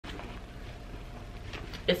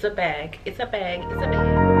It's a bag. It's a bag. It's a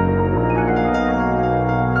bag.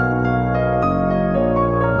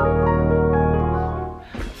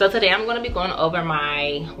 So today I'm going to be going over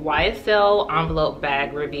my YSL envelope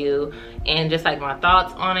bag review and just like my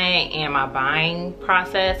thoughts on it and my buying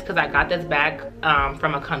process, because I got this bag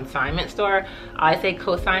from a consignment store. I say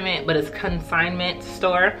consignment, but it's consignment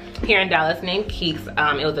store here in Dallas named Keeks.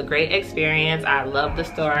 It was a great experience. I love the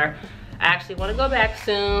store. I actually want to go back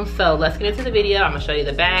soon, so let's get into the video. I'm gonna show you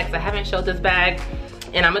the bags. I haven't showed this bag,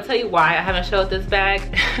 and I'm gonna tell you why I haven't showed this bag.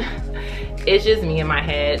 It's just me in my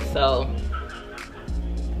head, so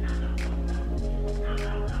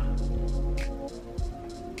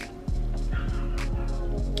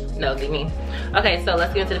nosy me. Okay, so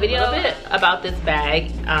let's get into the video. A bit about this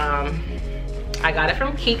bag. I got it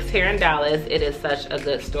from Keeks here in Dallas. It is such a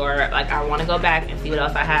good store. Like, I want to go back and see what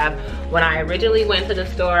else I have. When I originally went to the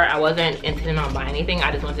store, I wasn't intending on buying anything.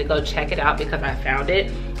 I just wanted to go check it out because I found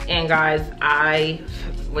it. And guys, I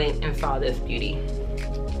went and saw this beauty.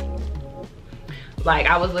 Like,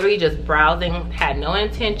 I was literally just browsing, had no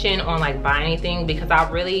intention on like buying anything because I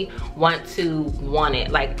really want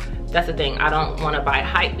it. Like, that's the thing. I don't want to buy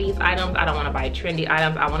hype beast items. I don't want to buy trendy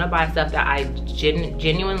items. I want to buy stuff that I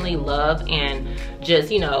genuinely love and just,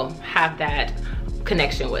 you know, have that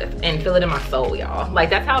connection with and feel it in my soul, y'all. Like,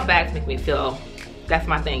 that's how bags make me feel. That's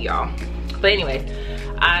my thing, y'all. But anyways,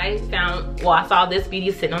 I saw this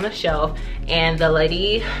beauty sitting on the shelf, and the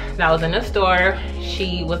lady that was in the store,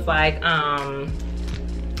 she was like,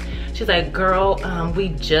 she's like, girl, we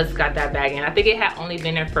just got that bag in. I think it had only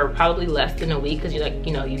been there for probably less than a week because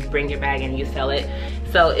you bring your bag and you sell it.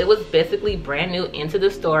 So it was basically brand new into the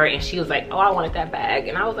store, and she was like, oh, I wanted that bag.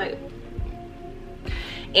 And I was like,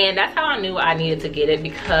 and that's how I knew I needed to get it,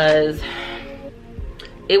 because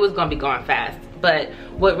it was gonna be going fast. But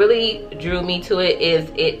what really drew me to it is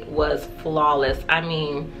it was flawless. I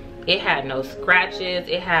mean, it had no scratches,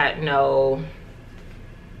 it had no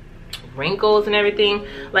wrinkles and everything.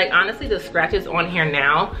 Like, honestly, the scratches on here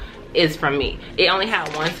now is from me. It only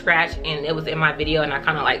had one scratch, and it was in my video, and I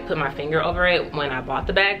kind of like put my finger over it when I bought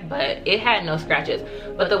the bag, but it had no scratches.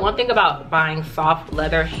 But the one thing about buying soft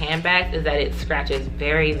leather handbags is that it scratches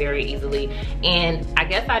very, very easily. And I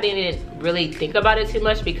guess I didn't really think about it too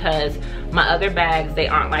much because my other bags, they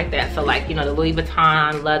aren't like that. So like, you know, the Louis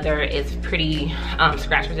Vuitton leather is pretty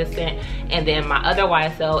scratch resistant, and then my other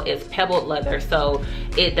YSL is pebbled leather, so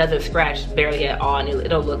it doesn't scratch barely at all, and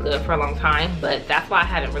it'll look good for a long time. But that's why I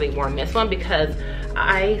hadn't really worn this one, because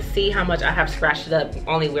I see how much I have scratched it up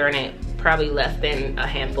only wearing it probably less than a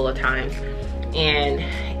handful of times, and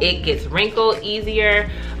it gets wrinkled easier.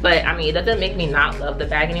 But I mean, it doesn't make me not love the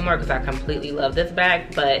bag anymore, because I completely love this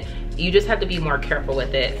bag, but you just have to be more careful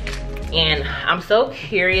with it. And I'm so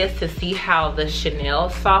curious to see how the Chanel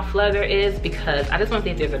soft leather is, because I just want to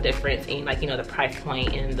see if there's a difference in, like, you know, the price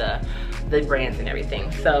point and the brands and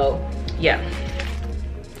everything. So yeah,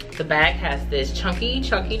 the bag has this chunky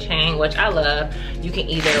chain, which I love. You can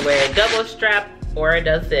either wear a double strap or it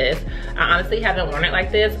does this. I honestly haven't worn it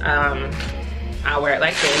like this. I wear it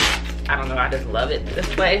like this. I don't know, I just love it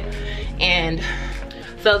this way. And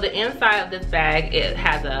so the inside of this bag, it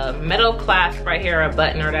has a metal clasp right here, a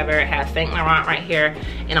button or whatever. It has Saint Laurent right here.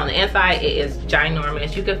 And on the inside, it is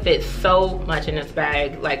ginormous. You can fit so much in this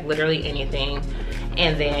bag, like literally anything.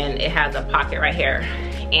 And then it has a pocket right here.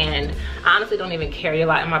 And I honestly don't even carry a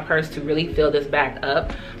lot in my purse to really fill this bag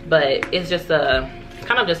up. But it's just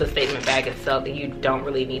kind of just a statement bag itself, that you don't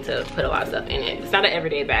really need to put a lot of stuff in it. It's not an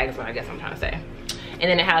everyday bag is what I guess I'm trying to say.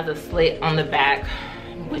 And then it has a slit on the back,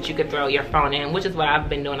 which you could throw your phone in, which is what I've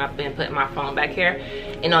been doing. I've been putting my phone back here.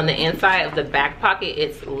 And on the inside of the back pocket,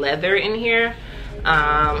 it's leather in here.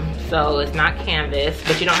 So it's not canvas,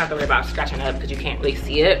 but you don't have to worry about scratching it up because you can't really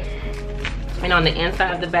see it. And on the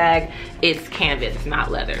inside of the bag, it's canvas, it's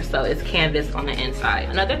not leather. So it's canvas on the inside.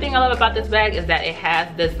 Another thing I love about this bag is that it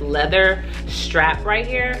has this leather strap right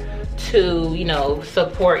here to, you know,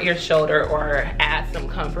 support your shoulder or add some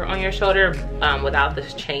comfort on your shoulder without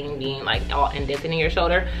this chain being like all indented in your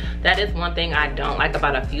shoulder. That is one thing I don't like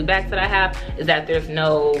about a few bags that I have, is that there's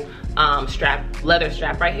no leather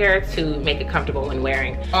strap right here to make it comfortable when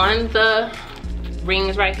wearing. On the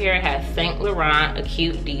rings right here, it has Saint Laurent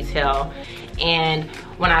acute detail. And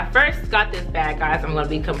when I first got this bag, guys, I'm gonna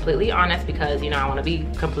be completely honest, because, you know, I wanna be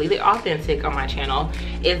completely authentic on my channel,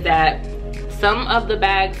 is that some of the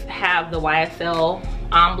bags have the YSL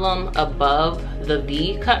emblem above the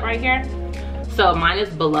V cut right here. So mine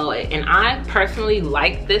is below it, and I personally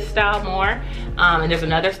like this style more. And there's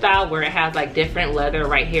another style where it has like different leather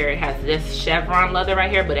right here. It has this chevron leather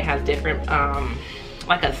right here, but it has different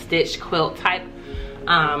like a stitch quilt type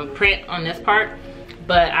print on this part.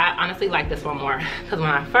 but I honestly like this one more because when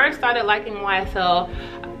I first started liking YSL,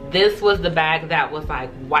 this was the bag that was like,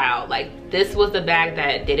 wow, like this was the bag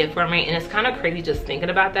that did it for me. And it's kind of crazy just thinking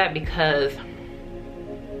about that, because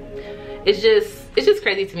it's just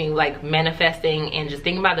crazy to me, like manifesting and just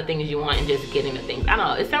thinking about the things you want and just getting the things. I don't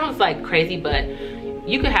know, it sounds like crazy, but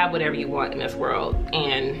you can have whatever you want in this world,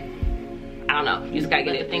 and I don't know, you just gotta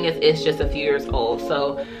get it. The thing is, it's just a few years old,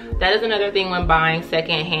 so that is another thing when buying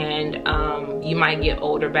secondhand. You might get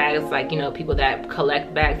older bags, like, you know, people that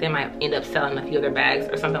collect bags, they might end up selling a few other bags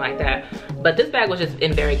or something like that. But this bag was just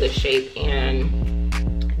in very good shape,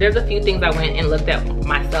 and there's a few things I went and looked at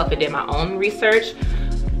myself and did my own research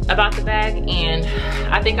about the bag, and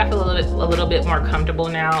I think I feel a little bit more comfortable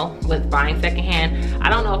now with buying secondhand. I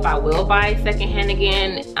don't know if I will buy secondhand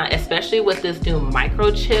again, especially with this new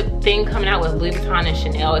microchip thing coming out with Louis Vuitton and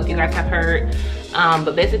Chanel, if you guys have heard.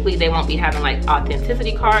 But basically they won't be having like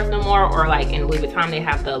authenticity cards no more, or like in Louis Vuitton they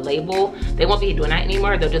have the label. They won't be doing that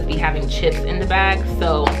anymore. They'll just be having chips in the bag.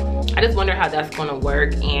 So I just wonder how that's gonna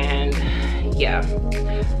work. And yeah,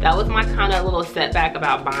 that was my kind of little setback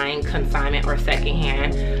about buying consignment or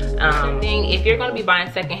secondhand. If you're going to be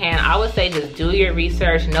buying secondhand, I would say just do your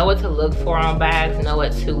research, know what to look for on bags, know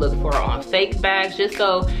what to look for on fake bags, just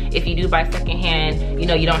so if you do buy secondhand, you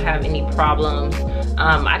know, you don't have any problems.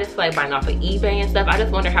 I just like buying off of eBay and stuff. I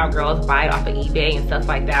just wonder how girls buy it off of eBay and stuff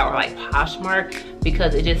like that, or like Poshmark,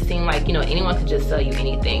 because it just seemed like, you know, anyone could just sell you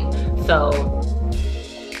anything. So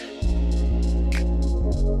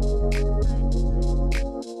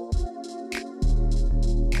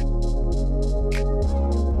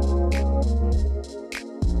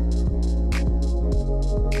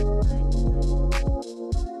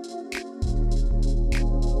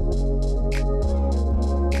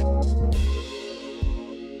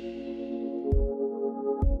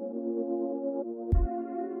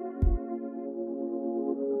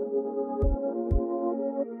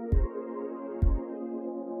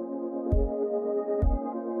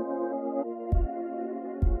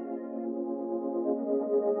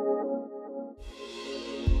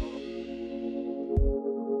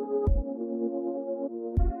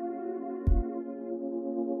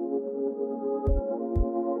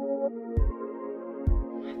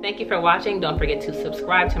thank you for watching. Don't forget to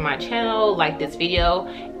subscribe to my channel, like this video,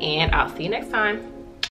 and I'll see you next time.